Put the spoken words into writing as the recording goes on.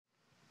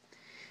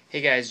Hey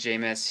guys,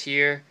 JMS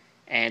here,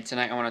 and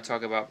tonight I want to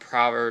talk about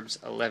Proverbs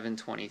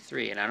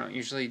 11:23. And I don't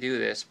usually do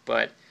this,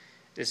 but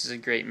this is a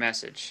great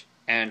message.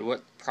 And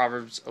what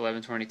Proverbs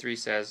 11:23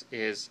 says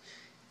is,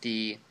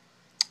 "The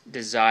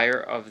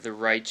desire of the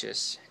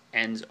righteous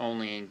ends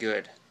only in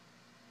good,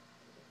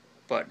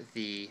 but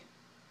the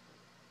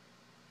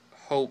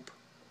hope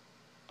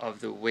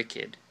of the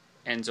wicked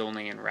ends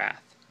only in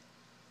wrath."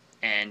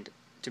 And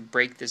to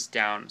break this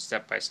down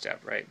step by step,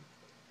 right?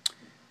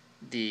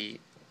 The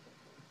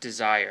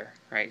desire,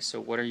 right?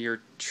 So what are your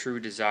true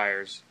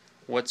desires?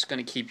 What's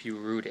going to keep you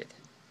rooted?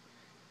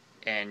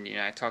 And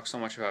I talk so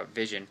much about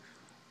vision.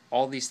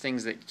 All these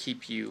things that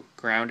keep you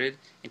grounded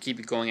and keep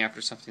you going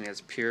after something that's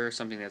pure,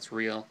 something that's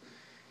real,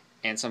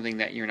 and something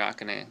that you're not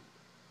going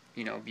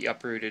to, be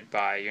uprooted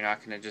by. You're not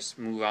going to just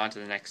move on to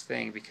the next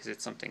thing because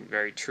it's something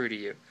very true to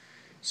you.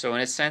 So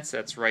in a sense,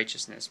 that's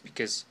righteousness,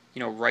 because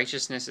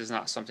righteousness is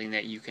not something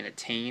that you can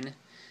attain,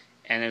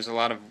 and there's a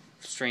lot of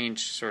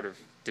strange sort of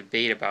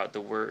debate about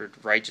the word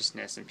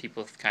righteousness, and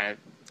a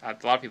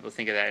lot of people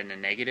think of that in a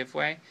negative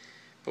way.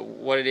 But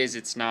what it is,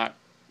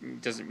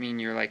 doesn't mean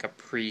you're like a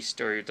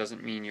priest, or it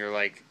doesn't mean you're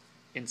like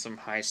in some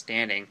high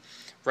standing.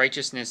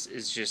 Righteousness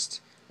is just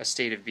a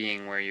state of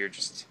being where you're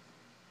just,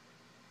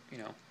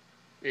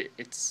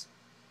 it's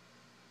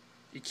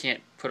you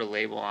can't put a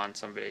label on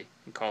somebody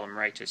and call them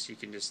righteous. You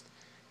can just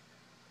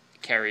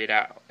carry it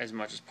out as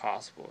much as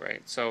possible,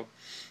 right? So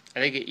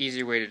I think an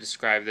easier way to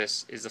describe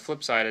this is the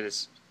flip side of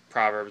this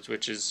Proverbs,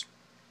 which is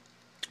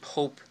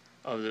hope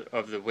of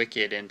the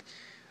wicked. And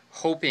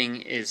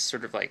hoping is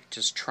sort of like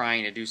just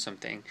trying to do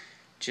something,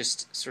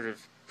 just sort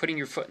of putting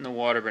your foot in the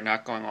water but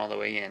not going all the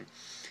way in.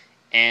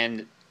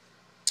 And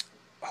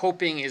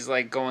hoping is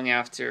like going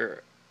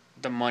after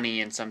the money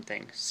in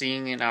something,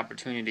 seeing an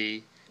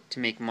opportunity to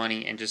make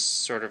money and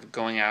just sort of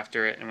going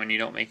after it, and when you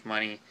don't make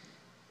money,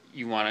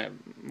 you want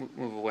to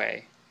move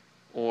away.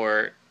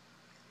 Or,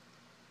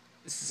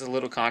 this is a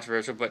little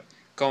controversial, but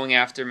going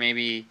after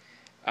maybe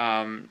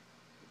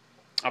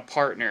a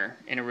partner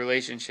in a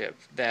relationship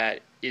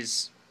that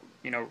is,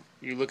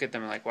 you look at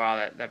them like,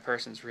 wow, that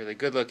person's really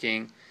good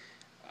looking,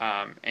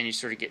 and you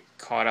sort of get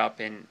caught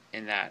up in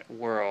that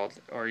world.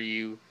 Or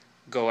you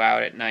go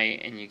out at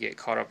night and you get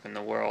caught up in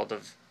the world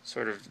of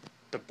sort of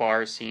the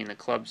bar scene, the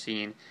club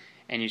scene,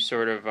 and you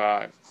sort of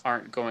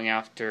aren't going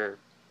after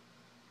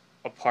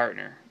a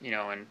partner,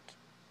 and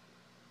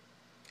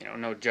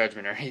no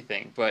judgment or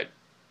anything, but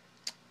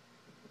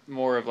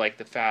more of like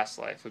the fast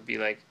life would be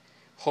like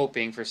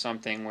hoping for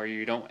something where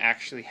you don't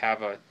actually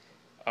have a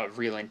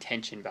real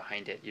intention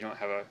behind it. You don't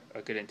have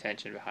a good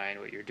intention behind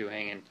what you're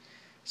doing, and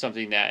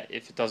something that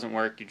if it doesn't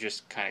work, you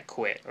just kind of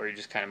quit, or you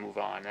just kind of move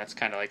on. That's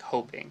kind of like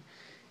hoping.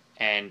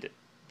 And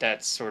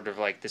that's sort of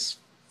like this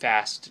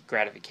fast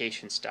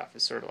gratification stuff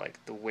is sort of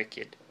like the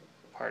wicked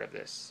part of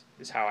this,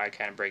 is how I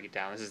kind of break it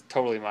down. This is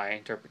totally my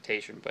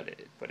interpretation, but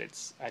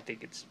I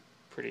think it's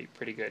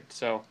pretty good.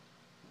 So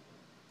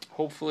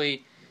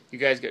hopefully you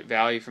guys get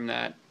value from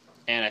that.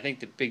 And I think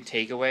the big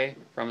takeaway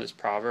from this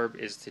proverb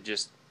is to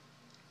just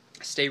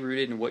stay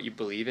rooted in what you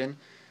believe in.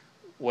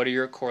 What are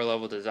your core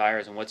level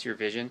desires, and what's your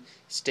vision?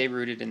 Stay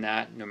rooted in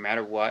that no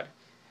matter what.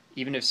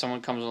 Even if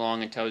someone comes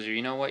along and tells you,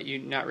 you know what, you're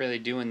not really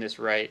doing this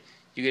right,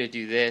 you got to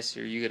do this,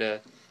 or you got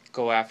to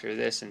go after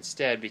this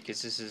instead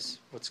because this is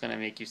what's going to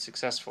make you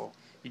successful.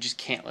 You just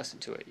can't listen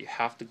to it. You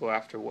have to go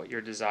after what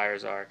your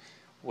desires are,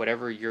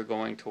 whatever you're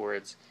going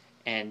towards,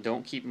 and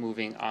don't keep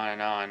moving on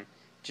and on.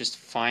 Just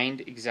find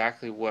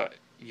exactly what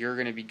you're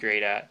going to be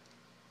great at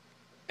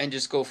and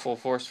just go full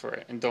force for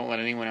it, and don't let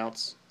anyone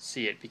else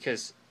see it,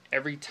 because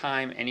every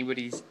time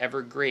anybody's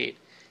ever great,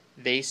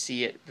 they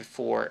see it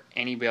before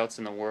anybody else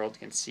in the world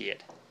can see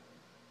it.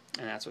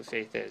 And that's what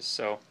faith is.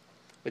 So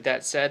with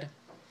that said,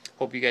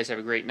 hope you guys have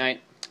a great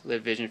night.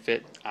 Live Vision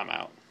Fit. I'm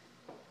out.